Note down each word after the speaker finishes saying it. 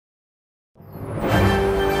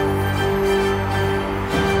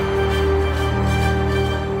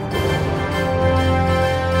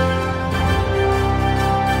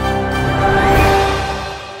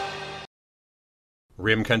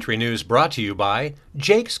Rim Country News brought to you by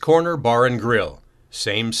Jake's Corner Bar and Grill.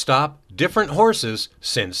 Same stop, different horses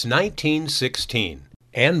since 1916.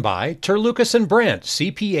 And by Terlucas and Brandt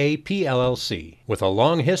CPA PLLC, with a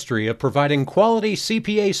long history of providing quality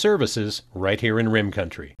CPA services right here in Rim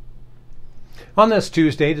Country. On this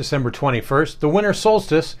Tuesday, December 21st, the winter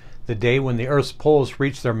solstice, the day when the Earth's poles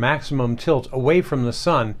reach their maximum tilt away from the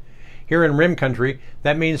sun, here in Rim Country,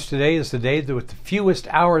 that means today is the day with the fewest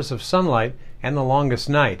hours of sunlight and the longest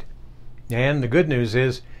night. And the good news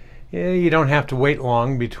is, you don't have to wait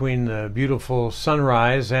long between the beautiful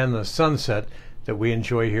sunrise and the sunset that we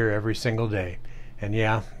enjoy here every single day. And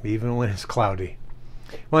yeah, even when it's cloudy.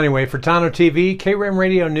 Well, anyway, for Tano TV, KRIM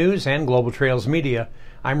Radio News, and Global Trails Media,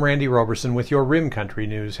 I'm Randy Roberson with your Rim Country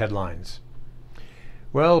News headlines.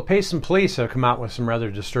 Well, Payson Police have come out with some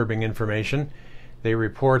rather disturbing information. They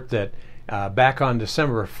report that back on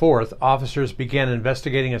December 4th, officers began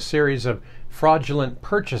investigating a series of fraudulent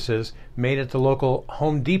purchases made at the local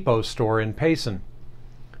Home Depot store in Payson.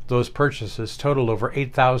 Those purchases totaled over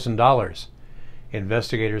 $8,000.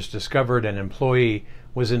 Investigators discovered an employee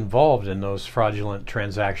was involved in those fraudulent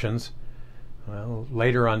transactions. Well,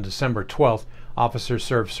 later on December 12th, officers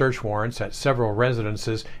served search warrants at several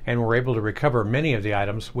residences and were able to recover many of the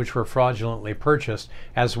items which were fraudulently purchased,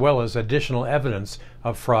 as well as additional evidence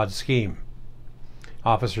of fraud scheme.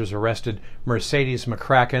 Officers arrested Mercedes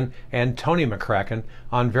McCracken and Tony McCracken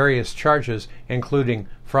on various charges, including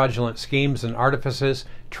fraudulent schemes and artifices,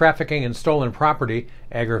 trafficking in stolen property,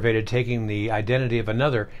 aggravated taking the identity of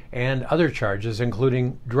another, and other charges,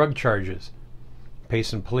 including drug charges.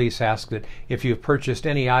 Payson Police ask that if you've purchased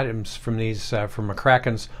any items from from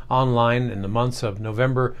McCracken's online in the months of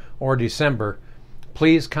November or December,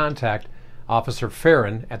 please contact Officer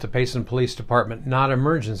Farron at the Payson Police Department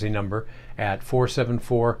non-emergency number at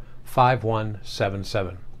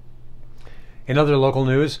 474-5177. In other local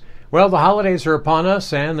news, well, the holidays are upon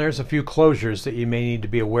us, and there's a few closures that you may need to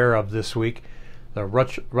be aware of this week. The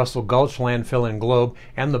Russell Gulch landfill in Globe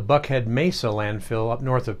and the Buckhead Mesa landfill up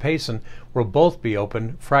north of Payson will both be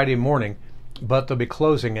open Friday morning, but they'll be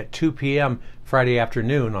closing at 2 p.m. Friday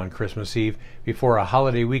afternoon on Christmas Eve before a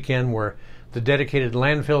holiday weekend where the dedicated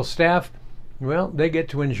landfill staff, well, they get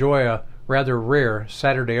to enjoy a rather rare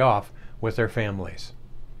Saturday off with their families.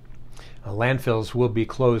 Landfills will be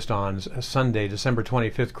closed on Sunday, December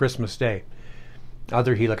 25th, Christmas Day.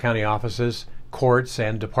 Other Gila County offices, courts,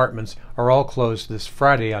 and departments are all closed this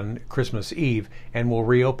Friday on Christmas Eve and will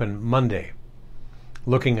reopen Monday.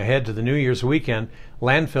 Looking ahead to the New Year's weekend,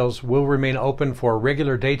 landfills will remain open for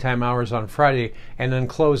regular daytime hours on Friday and then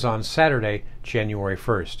close on Saturday, January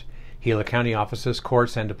 1st. Gila County offices,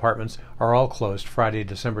 courts, and departments are all closed Friday,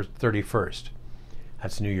 December 31st.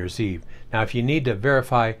 That's New Year's Eve. Now, if you need to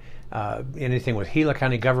verify anything with Gila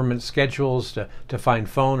County government schedules, to find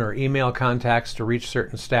phone or email contacts to reach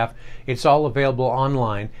certain staff, it's all available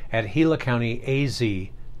online at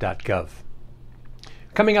gilacountyaz.gov.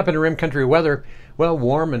 Coming up in Rim Country weather, well,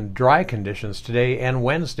 warm and dry conditions today and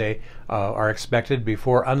Wednesday are expected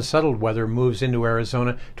before unsettled weather moves into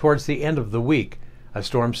Arizona towards the end of the week. A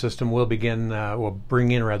storm system will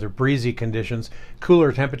bring in rather breezy conditions,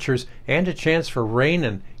 cooler temperatures, and a chance for rain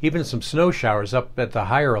and even some snow showers up at the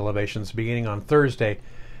higher elevations beginning on Thursday.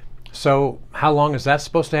 So how long is that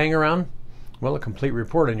supposed to hang around? Well, a complete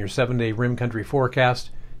report on your 7-day Rim Country forecast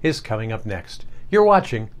is coming up next. You're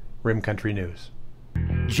watching Rim Country News.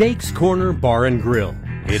 Jake's Corner Bar and Grill.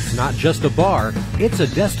 It's not just a bar, it's a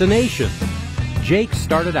destination. Jake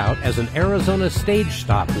started out as an Arizona stage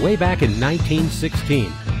stop way back in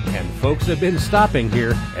 1916, and folks have been stopping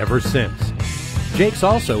here ever since. Jake's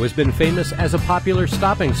also has been famous as a popular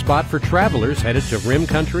stopping spot for travelers headed to Rim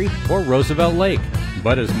Country or Roosevelt Lake.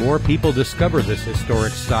 But as more people discover this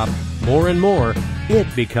historic stop, more and more, it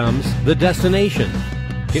becomes the destination.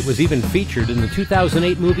 It was even featured in the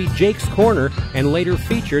 2008 movie Jake's Corner and later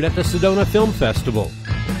featured at the Sedona Film Festival.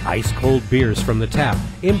 Ice-cold beers from the tap,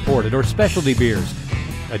 imported or specialty beers,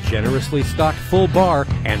 a generously stocked full bar,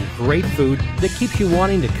 and great food that keeps you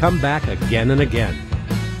wanting to come back again and again.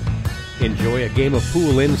 Enjoy a game of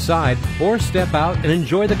pool inside or step out and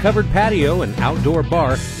enjoy the covered patio and outdoor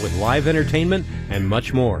bar with live entertainment and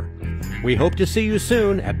much more. We hope to see you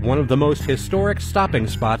soon at one of the most historic stopping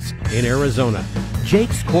spots in Arizona,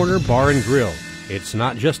 Jake's Corner Bar and Grill. It's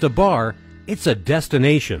not just a bar, it's a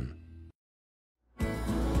destination.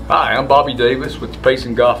 Hi, I'm Bobby Davis with the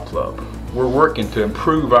Payson Golf Club. We're working to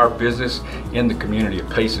improve our business in the community of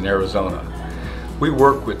Payson, Arizona. We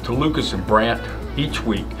work with Terlucas and Brandt each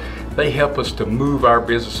week. They help us to move our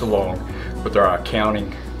business along with our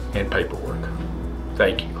accounting and paperwork.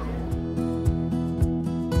 Thank you.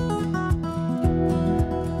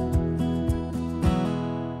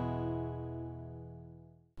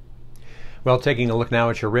 Well, taking a look now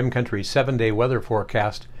at your Rim Country 7-day weather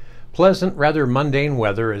forecast. Pleasant, rather mundane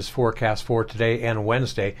weather is forecast for today and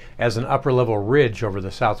Wednesday as an upper-level ridge over the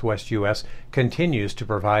southwest U.S. continues to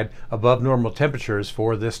provide above-normal temperatures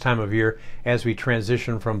for this time of year as we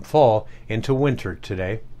transition from fall into winter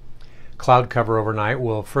today. Cloud cover overnight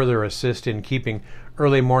will further assist in keeping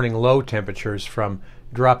early morning low temperatures from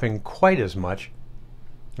dropping quite as much.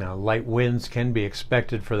 Now, light winds can be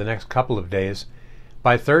expected for the next couple of days.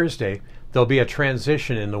 By Thursday, there'll be a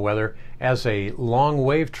transition in the weather as a long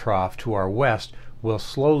wave trough to our west will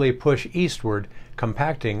slowly push eastward,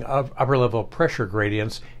 compacting upper-level pressure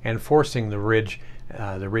gradients and forcing the ridge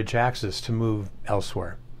axis to move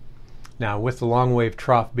elsewhere. Now, with the long wave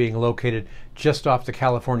trough being located just off the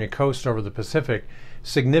California coast over the Pacific,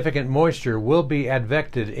 significant moisture will be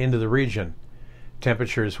advected into the region.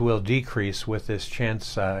 Temperatures will decrease with this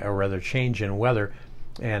change in weather,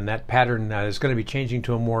 and that pattern is going to be changing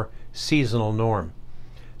to a more seasonal norm.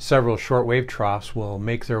 Several shortwave troughs will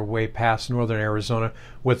make their way past northern Arizona,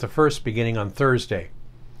 with the first beginning on Thursday.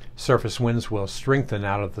 Surface winds will strengthen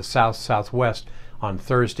out of the south-southwest on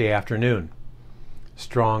Thursday afternoon.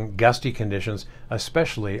 Strong, gusty conditions,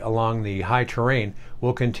 especially along the high terrain,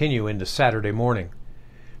 will continue into Saturday morning.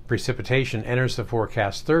 Precipitation enters the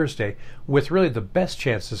forecast Thursday, with really the best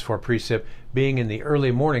chances for precip being in the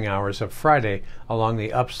early morning hours of Friday along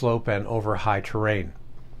the upslope and over high terrain.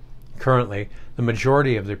 Currently, the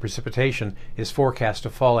majority of the precipitation is forecast to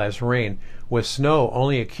fall as rain, with snow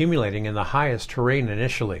only accumulating in the highest terrain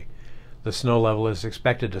initially. The snow level is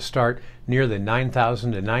expected to start near the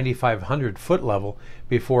 9,000 to 9,500 foot level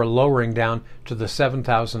before lowering down to the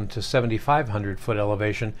 7,000 to 7,500 foot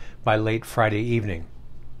elevation by late Friday evening.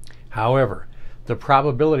 However, the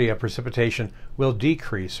probability of precipitation will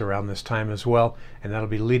decrease around this time as well, and that'll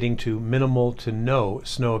be leading to minimal to no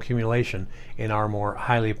snow accumulation in our more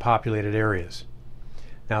highly populated areas.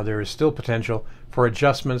 Now, there is still potential for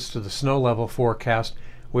adjustments to the snow level forecast,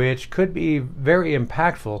 which could be very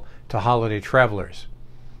impactful to holiday travelers.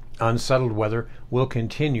 Unsettled weather will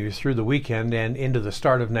continue through the weekend and into the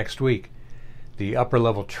start of next week. The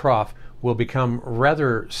upper-level trough will become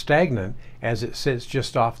rather stagnant as it sits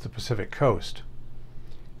just off the Pacific coast.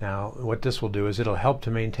 Now, what this will do is it'll help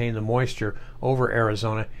to maintain the moisture over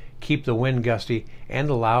Arizona, keep the wind gusty, and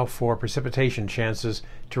allow for precipitation chances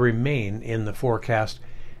to remain in the forecast,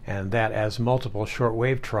 and that as multiple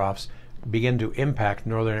shortwave troughs begin to impact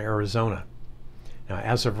northern Arizona. Now,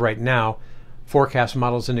 as of right now, forecast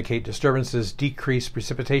models indicate disturbances decrease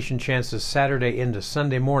precipitation chances Saturday into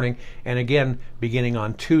Sunday morning and again beginning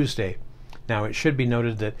on Tuesday. Now, it should be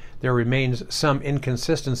noted that there remains some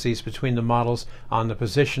inconsistencies between the models on the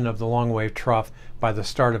position of the long wave trough by the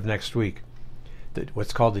start of next week.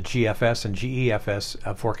 What's called the GFS and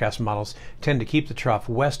GEFS forecast models tend to keep the trough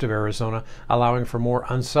west of Arizona, allowing for more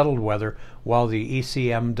unsettled weather, while the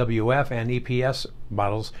ECMWF and EPS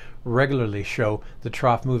models regularly show the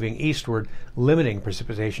trough moving eastward, limiting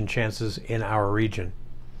precipitation chances in our region.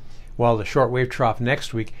 While the shortwave trough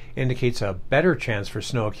next week indicates a better chance for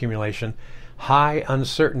snow accumulation, high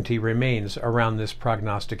uncertainty remains around this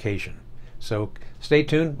prognostication. So stay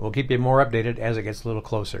tuned. We'll keep you more updated as it gets a little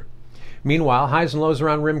closer. Meanwhile, highs and lows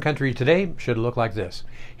around Rim Country today should look like this.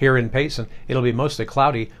 Here in Payson, it'll be mostly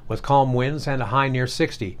cloudy with calm winds and a high near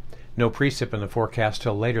 60. No precip in the forecast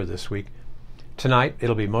till later this week. Tonight,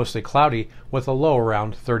 it'll be mostly cloudy with a low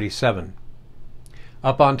around 37.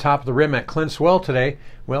 Up on top of the Rim at Clintswell today,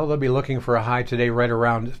 well, they'll be looking for a high today right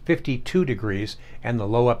around 52 degrees, and the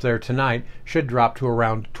low up there tonight should drop to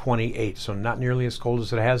around 28, so not nearly as cold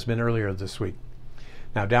as it has been earlier this week.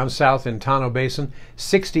 Now, down south in Tonto Basin,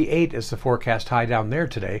 68 is the forecast high down there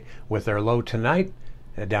today, with their low tonight,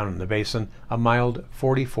 down in the basin, a mild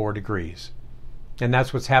 44 degrees. And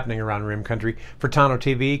that's what's happening around Rim Country. For Tonto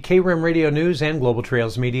TV, KRIM Radio News, and Global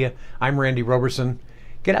Trails Media, I'm Randy Roberson.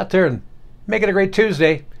 Get out there and make it a great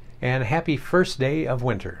Tuesday, and happy first day of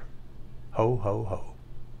winter. Ho, ho, ho.